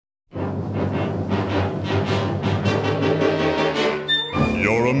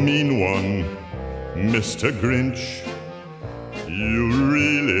You're a mean one, Mr. Grinch. You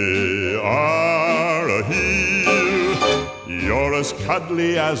really are a heel. You're as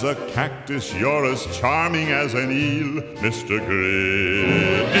cuddly as a cactus, you're as charming as an eel, Mr.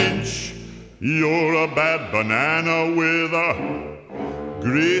 Grinch. You're a bad banana with a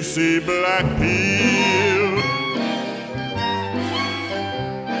greasy black peel.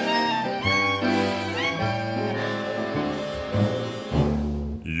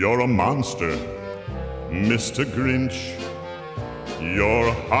 You're a monster, Mr. Grinch.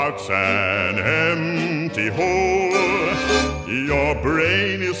 Your heart's an empty hole. Your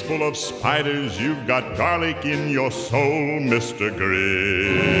brain is full of spiders. You've got garlic in your soul, Mr.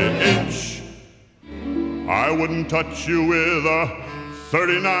 Grinch. I wouldn't touch you with a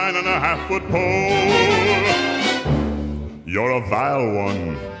 39.5-foot pole. You're a vile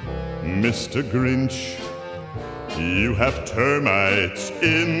one, Mr. Grinch. You have termites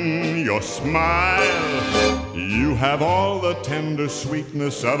in your smile. You have all the tender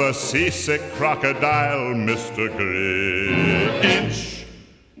sweetness of a seasick crocodile, Mr. Grinch.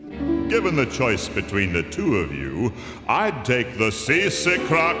 Given the choice between the two of you, I'd take the seasick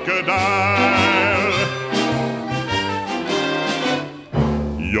crocodile.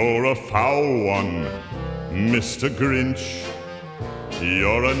 You're a foul one, Mr. Grinch.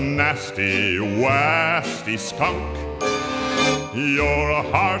 You're a nasty, wasty skunk. Your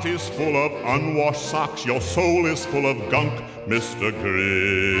heart is full of unwashed socks. Your soul is full of gunk, Mr.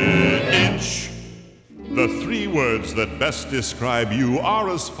 Grinch. The three words that best describe you are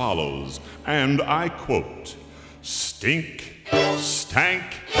as follows, and I quote: stink, stank,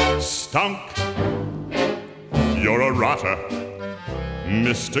 stunk. You're a rotter,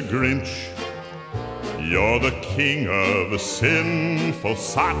 Mr. Grinch. You're the king of sinful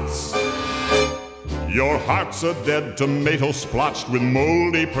sots. Your heart's a dead tomato splotched with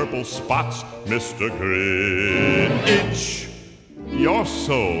moldy purple spots, Mr. Grinch. Your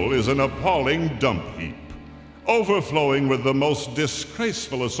soul is an appalling dump heap, overflowing with the most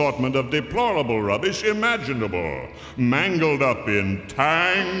disgraceful assortment of deplorable rubbish imaginable, mangled up in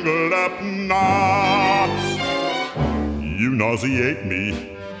tangled up knots. You nauseate me,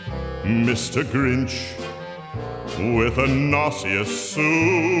 Mr. Grinch, with a nauseous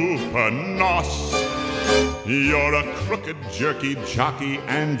super nos. You're a crooked jerky jockey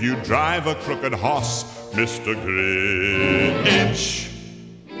and you drive a crooked hoss, Mr. Grinch.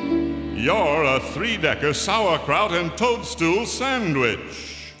 You're a three-decker sauerkraut and toadstool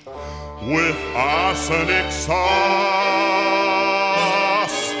sandwich with arsenic sauce.